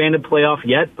no expanded playoff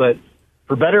yet, but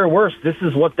for better or worse, this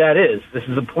is what that is. This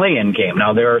is a play-in game.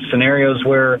 Now there are scenarios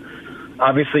where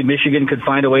obviously Michigan could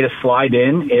find a way to slide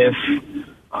in if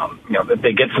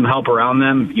they get some help around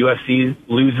them. USC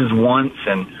loses once,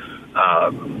 and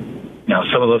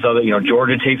some of those other,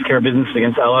 Georgia takes care of business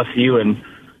against LSU and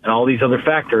all these other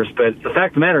factors. But the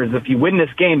fact of the matter is, if you win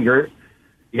this game, you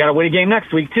got to win a game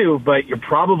next week too. But you're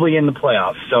probably in the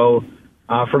playoffs. So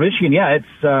for Michigan,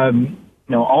 it's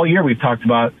all year we've talked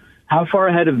about how far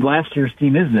ahead of last year's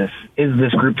team is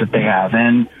this group that they have,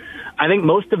 and I think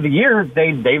most of the year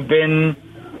they've been,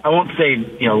 I won't say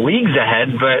leagues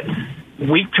ahead, but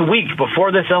week to week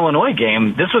before this Illinois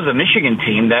game, this was a Michigan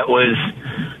team that was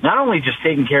not only just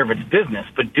taking care of its business,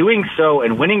 but doing so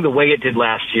and winning the way it did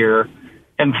last year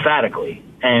emphatically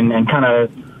and kind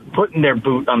of putting their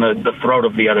boot on the throat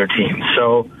of the other team.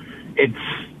 So it's,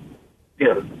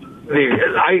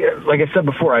 like I said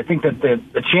before, I think that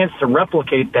the chance to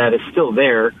replicate that is still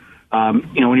there.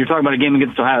 When you're talking about a game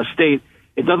against Ohio State,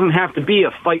 it doesn't have to be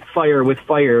a fight fire with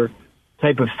fire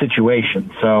type of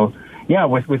situation. So, yeah,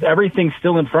 with everything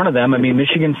still in front of them, I mean,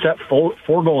 Michigan set 4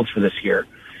 goals for this year.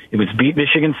 It was beat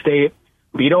Michigan State,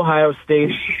 beat Ohio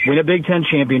State, win a Big Ten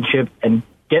championship, and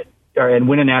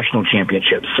win a national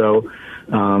championship. So,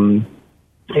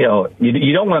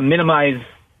 you don't want to minimize.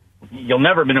 You'll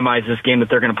never minimize this game that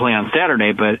they're going to play on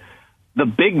Saturday, but the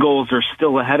big goals are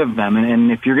still ahead of them.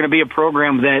 And if you're going to be a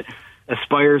program that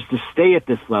aspires to stay at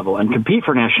this level and compete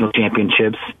for national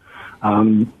championships,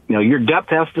 your depth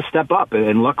has to step up.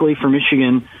 And luckily for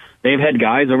Michigan, they've had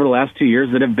guys over the last 2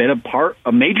 years that have been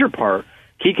a major part,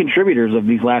 key contributors of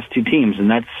these last 2 teams.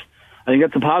 And I think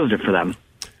that's a positive for them.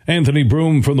 Anthony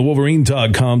Broome from the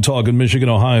Wolverine.com talking Michigan,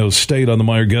 Ohio State on the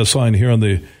Meyer guest line here on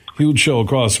the Huge Show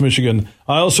across Michigan.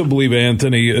 I also believe,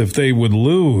 Anthony, if they would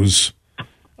lose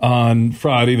on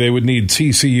Friday, they would need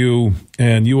TCU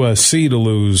and USC to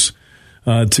lose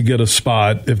to get a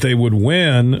spot. If they would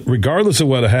win, regardless of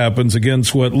what happens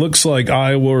against what looks like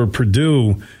Iowa or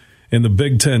Purdue in the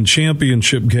Big Ten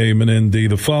championship game in Indy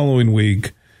the following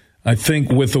week, I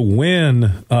think with a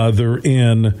win, they're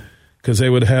in because they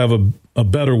would have a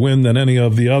better win than any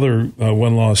of the other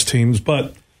one-loss teams.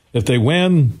 But if they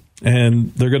win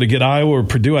and they're going to get Iowa or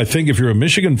Purdue, I think if you're a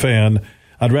Michigan fan,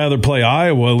 I'd rather play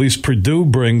Iowa. At least Purdue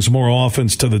brings more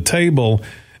offense to the table,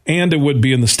 and it would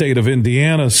be in the state of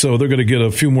Indiana, so they're going to get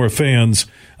a few more fans,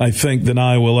 I think, than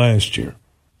Iowa last year.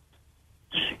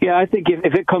 Yeah, I think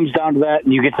if it comes down to that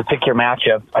and you get to pick your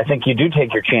matchup, I think you do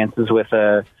take your chances with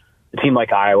a team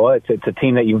like Iowa. It's a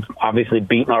team that you've obviously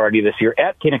beaten already this year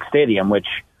at Kinnick Stadium, which,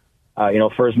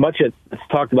 for as much as it's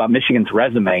talked about Michigan's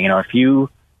resume, if you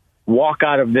walk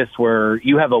out of this where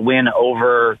you have a win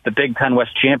over the Big Ten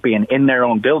West champion in their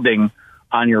own building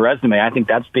on your resume, I think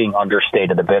that's being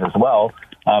understated a bit as well,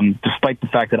 despite the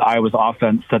fact that Iowa's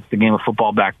offense sets the game of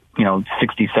football back,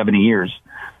 60, 70 years.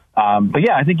 But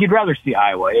yeah, I think you'd rather see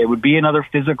Iowa. It would be another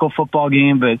physical football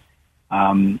game, but,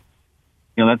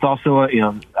 that's also,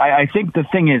 I think the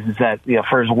thing is that,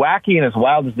 for as wacky and as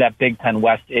wild as that Big Ten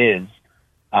West is,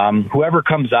 whoever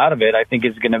comes out of it, I think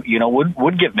is going to,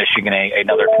 would give Michigan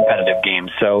another competitive game.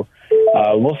 So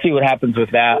we'll see what happens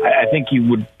with that. I think you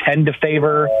would tend to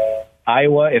favor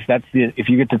Iowa if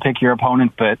you get to pick your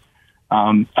opponent, but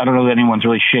I don't know that anyone's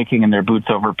really shaking in their boots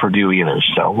over Purdue either.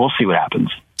 So we'll see what happens.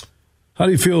 How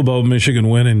do you feel about Michigan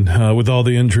winning with all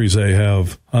the injuries they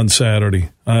have on Saturday?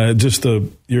 Just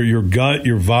your gut,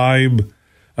 your vibe.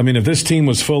 I mean, if this team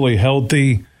was fully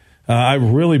healthy, I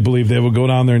really believe they would go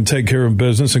down there and take care of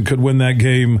business and could win that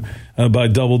game by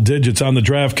double digits. On the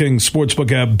DraftKings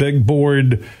Sportsbook app, big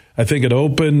board, I think it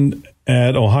opened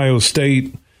at Ohio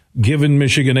State given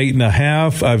Michigan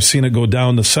 8.5. I've seen it go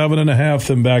down to 7.5,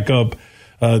 then back up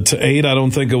to 8. I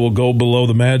don't think it will go below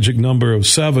the magic number of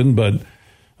 7, but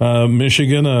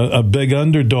Michigan, a big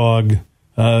underdog,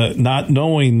 not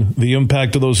knowing the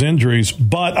impact of those injuries.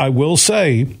 But I will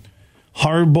say,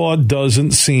 Harbaugh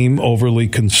doesn't seem overly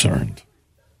concerned.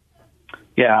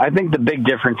 Yeah, I think the big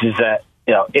difference is that,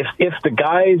 if the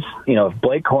guys, if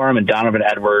Blake Corum and Donovan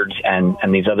Edwards and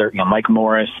these other, Mike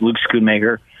Morris, Luke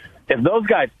Schoonmaker, if those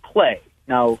guys play,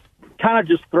 now kind of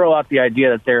just throw out the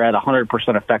idea that they're at 100%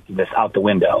 effectiveness out the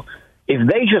window. If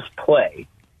they just play,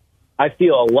 I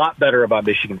feel a lot better about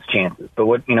Michigan's chances. But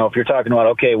if you're talking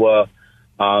about,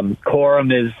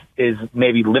 Corum is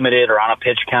maybe limited or on a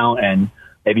pitch count, and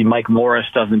maybe Mike Morris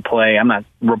doesn't play. I'm not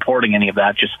reporting any of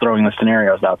that, just throwing the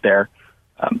scenarios out there.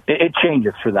 It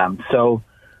changes for them. So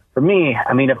for me,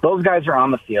 if those guys are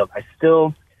on the field,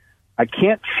 I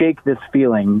can't shake this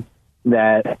feeling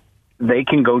that they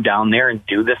can go down there and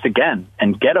do this again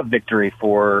and get a victory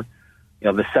for,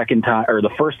 the second time or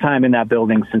the first time in that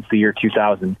building since the year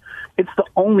 2000. It's the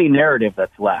only narrative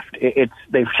that's left.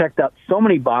 They've checked out so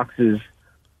many boxes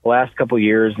the last couple of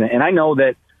years. And I know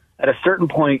that at a certain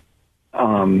point,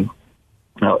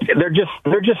 they're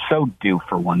just so due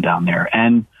for one down there.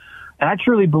 And I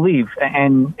truly believe,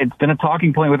 and it's been a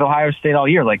talking point with Ohio State all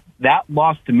year, like that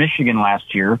loss to Michigan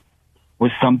last year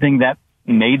was something that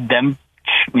made them,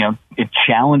 it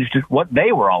challenged what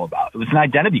they were all about. It was an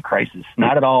identity crisis,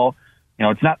 not at all.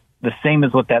 It's not the same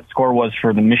as what that score was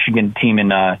for the Michigan team in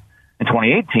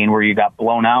 2018, where you got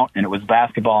blown out and it was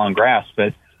basketball on grass.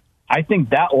 But I think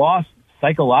that loss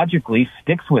psychologically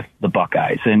sticks with the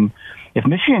Buckeyes. And if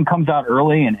Michigan comes out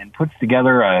early and puts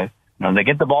together they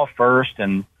get the ball first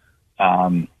and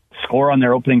score on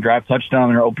their opening drive, touchdown on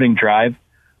their opening drive,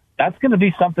 that's going to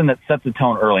be something that sets a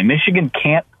tone early. Michigan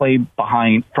can't play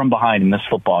from behind in this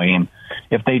football game.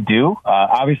 If they do,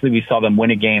 obviously we saw them win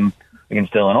a game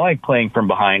against Illinois playing from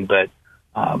behind, but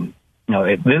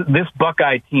this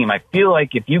Buckeye team, I feel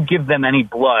like if you give them any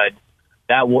blood,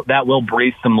 that will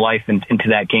breathe some life into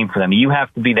that game for them. You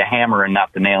have to be the hammer and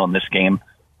not the nail in this game,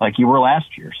 like you were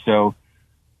last year. So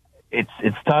it's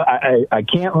tough. I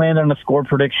can't land on a score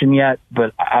prediction yet,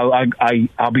 but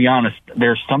I'll be honest.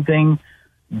 There's something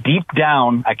deep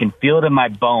down, I can feel it in my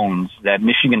bones, that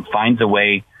Michigan finds a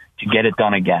way to get it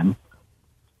done again.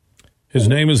 His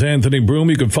name is Anthony Broome.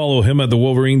 You can follow him at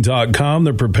thewolverine.com.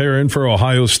 They're preparing for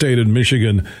Ohio State and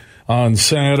Michigan on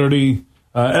Saturday.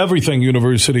 Everything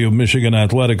University of Michigan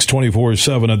Athletics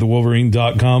 24/7 at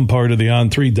thewolverine.com, part of the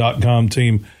on3.com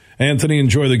team. Anthony,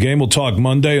 enjoy the game. We'll talk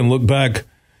Monday and look back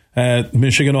at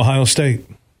Michigan, Ohio State.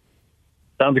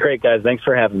 Sounds great, guys. Thanks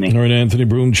for having me. All right, Anthony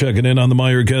Broome checking in on the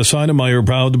Meijer guest line. And Meijer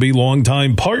proud to be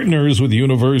longtime partners with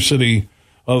University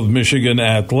of Michigan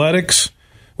Athletics.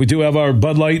 We do have our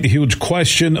Bud Light huge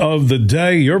question of the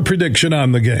day. Your prediction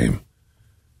on the game.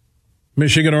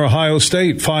 Michigan or Ohio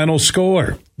State, final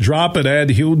score. Drop it.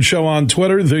 Add Huge Show on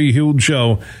Twitter, The Huge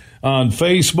Show on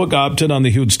Facebook. Opt in on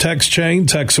the Huge text chain.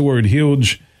 Text the word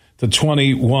HUGE to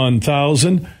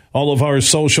 21,000. All of our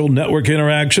social network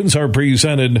interactions are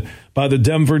presented by the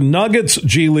Denver Nuggets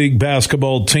G League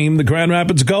basketball team, the Grand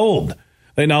Rapids Gold.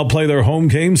 They now play their home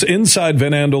games inside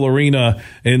Van Andel Arena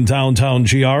in downtown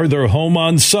GR. They're home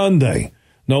on Sunday.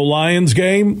 No Lions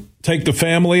game. Take the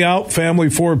family out. Family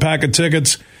 4-pack of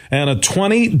tickets and a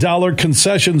 $20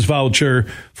 concessions voucher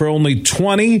for only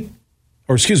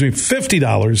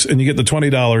 $50, and you get the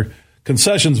 $20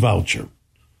 concessions voucher.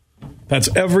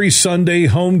 That's every Sunday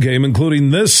home game,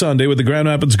 including this Sunday with the Grand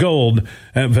Rapids Gold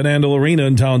at Van Andel Arena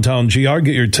in downtown GR.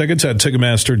 Get your tickets at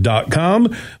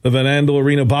Ticketmaster.com, the Van Andel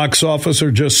Arena box office, or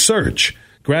just search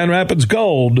Grand Rapids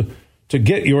Gold to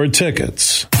get your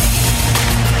tickets.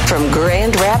 From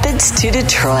Grand Rapids to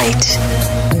Detroit,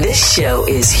 this show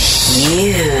is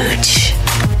huge.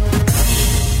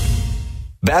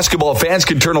 Basketball fans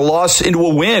can turn a loss into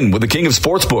a win with the king of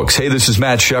sportsbooks. Hey, this is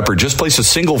Matt Shepard. Just place a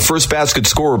single first basket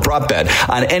score or prop bet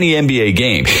on any NBA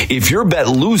game. If your bet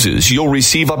loses, you'll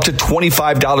receive up to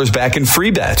 $25 back in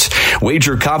free bets.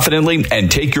 Wager confidently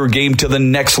and take your game to the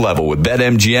next level with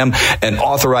BetMGM, an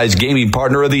authorized gaming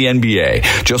partner of the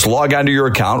NBA. Just log onto your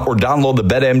account or download the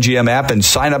BetMGM app and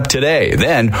sign up today.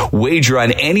 Then wager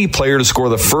on any player to score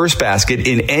the first basket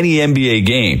in any NBA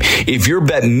game. If your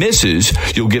bet misses,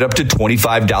 you'll get up to $25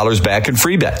 $25 back in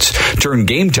free bets. Turn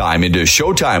game time into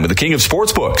showtime with the king of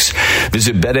sportsbooks.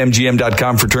 Visit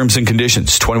BetMGM.com for terms and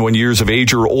conditions. 21 years of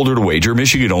age or older to wager.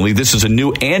 Michigan only. This is a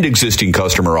new and existing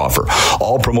customer offer.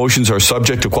 All promotions are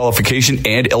subject to qualification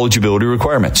and eligibility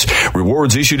requirements.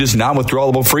 Rewards issued as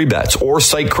non-withdrawable free bets or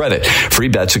site credit. Free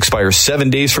bets expire 7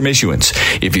 days from issuance.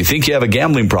 If you think you have a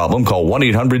gambling problem, call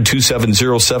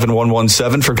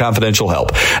 1-800-270-7117 for confidential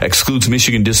help. Excludes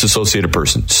Michigan disassociated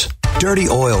persons. Dirty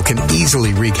oil can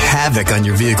easily wreak havoc on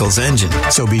your vehicle's engine,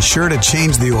 so be sure to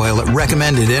change the oil at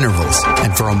recommended intervals.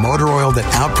 And for a motor oil that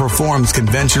outperforms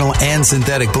conventional and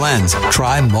synthetic blends,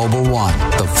 try Mobil 1,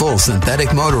 the full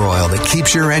synthetic motor oil that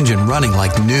keeps your engine running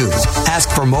like new. Ask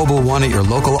for Mobil 1 at your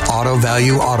local Auto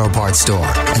Value Auto Parts store.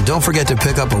 And don't forget to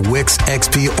pick up a Wix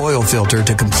XP oil filter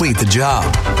to complete the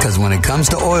job. Because when it comes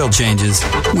to oil changes,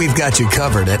 we've got you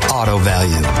covered at Auto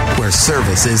Value, where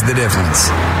service is the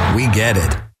difference. We get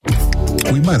it.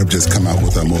 We might have just come out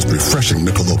with our most refreshing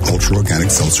Michelob Ultra Organic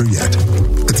Seltzer yet.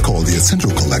 It's called the Essential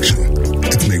Collection.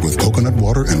 It's made with coconut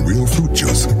water and real fruit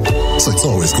juice, so it's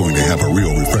always going to have a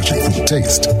real refreshing fruit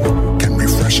taste. Can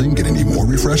refreshing get any more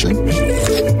refreshing?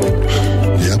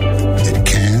 Yep, it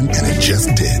can, and it just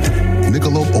did.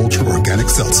 Michelob Ultra Organic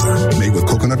Seltzer, made with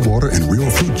coconut water and real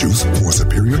fruit juice for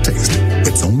superior taste.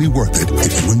 It's only worth it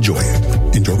if you enjoy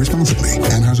it. Enjoy responsibly.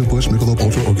 Anheuser-Busch Michelob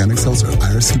Ultra Organic Seltzer,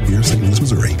 IRC Beer, St. Louis,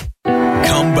 Missouri.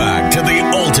 Come back to the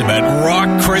ultimate rock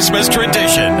Christmas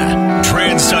tradition,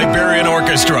 Trans-Siberian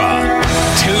Orchestra.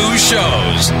 2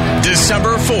 shows,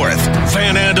 December 4th,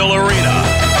 Van Andel Arena.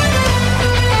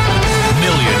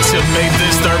 Millions have made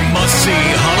this their must-see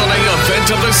holiday event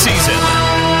of the season.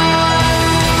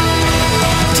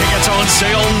 Tickets on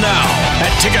sale now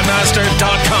at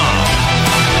Ticketmaster.com.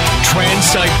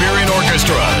 Trans-Siberian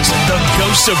Orchestras, the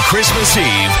Ghosts of Christmas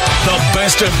Eve, the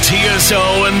best of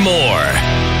TSO and more.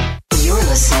 You're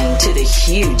listening to The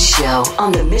Huge Show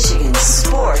on the Michigan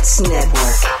Sports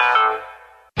Network.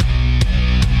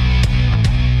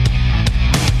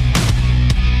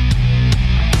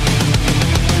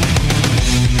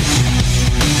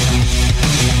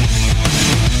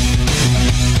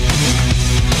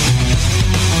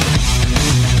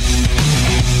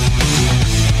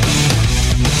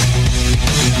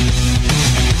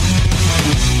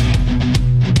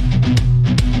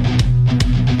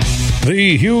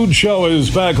 The Huge Show is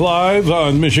back live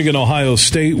on Michigan Ohio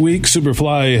State Week.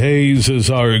 Superfly Hayes is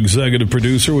our executive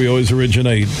producer. We always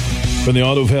originate from the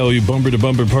Auto Value Bumper to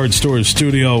Bumper Parts Store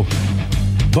studio.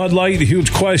 Bud Light,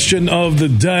 huge question of the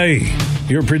day.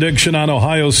 Your prediction on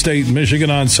Ohio State, Michigan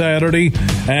on Saturday.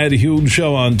 At Huge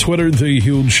Show on Twitter, The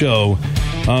Huge Show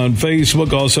on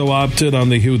Facebook. Also opted on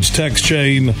the Huge text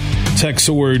chain. Text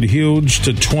the word HUGE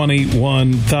to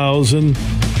 21,000.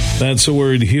 That's the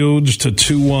word HUGE to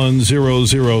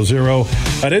 21000.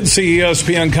 I did see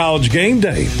ESPN College Game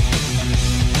Day.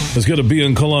 It's going to be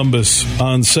in Columbus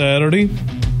on Saturday.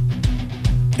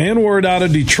 And word out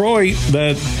of Detroit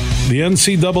that the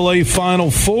NCAA Final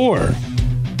Four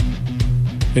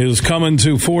is coming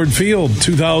to Ford Field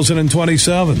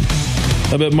 2027.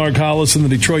 I bet Mark Hollis and the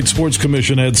Detroit Sports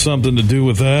Commission had something to do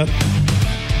with that.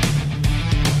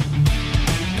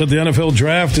 But the NFL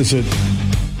Draft is at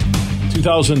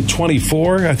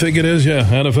 2024, I think it is. Yeah,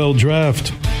 NFL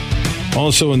Draft.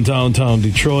 Also in downtown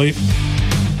Detroit.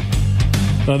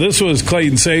 Now, this was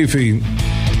Clayton Sayfie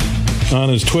on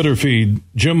his Twitter feed.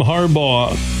 Jim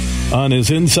Harbaugh on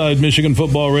his Inside Michigan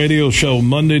Football radio show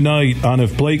Monday night on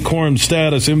if Blake Corum's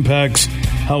status impacts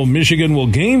how Michigan will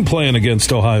game plan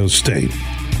against Ohio State.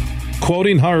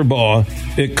 Quoting Harbaugh,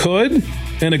 it could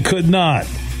and it could not.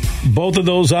 Both of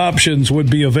those options would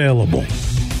be available.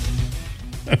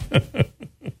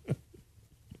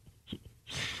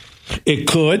 It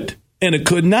could and it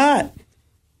could not.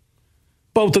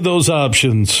 Both of those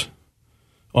options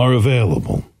are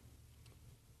available.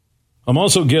 I'm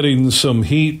also getting some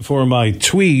heat for my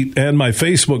tweet and my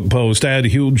Facebook post at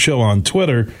Huge Show on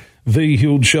Twitter, The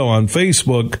Huge Show on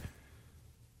Facebook,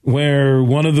 where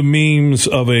one of the memes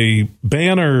of a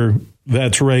banner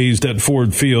that's raised at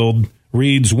Ford Field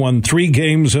reads, won 3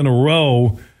 games in a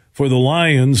row for the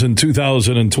Lions in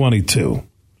 2022.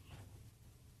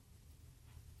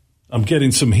 I'm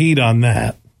getting some heat on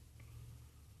that.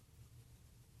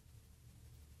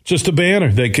 Just a banner.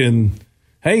 They can,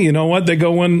 hey, you know what? They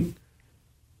go win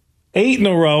 8 in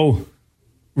a row,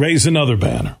 raise another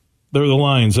banner. They're the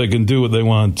Lions. They can do what they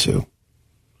want to.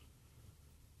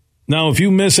 Now, if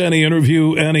you miss any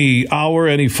interview, any hour,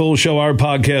 any full show, our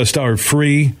podcasts are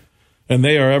free. And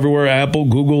they are everywhere: Apple,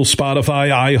 Google,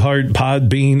 Spotify, iHeart,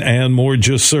 Podbean, and more.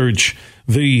 Just search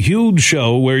The Huge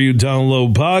Show where you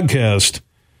download podcast.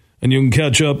 And you can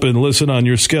catch up and listen on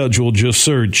your schedule. Just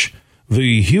search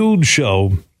The Huge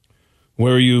Show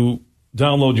where you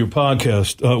download your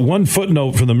podcast. One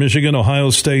footnote for the Michigan-Ohio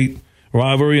State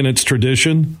rivalry and its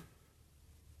tradition.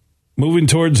 Moving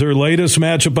towards their latest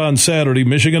matchup on Saturday,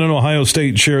 Michigan and Ohio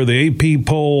State share the AP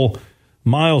poll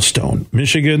milestone.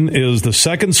 Michigan is the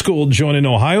second school joining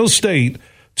Ohio State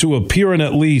to appear in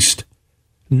at least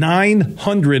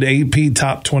 900 AP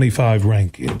Top 25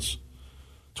 rankings.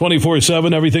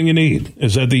 24/7, everything you need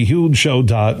is at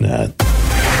thehugeshow.net.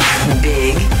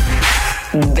 Big,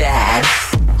 bad,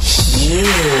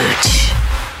 huge.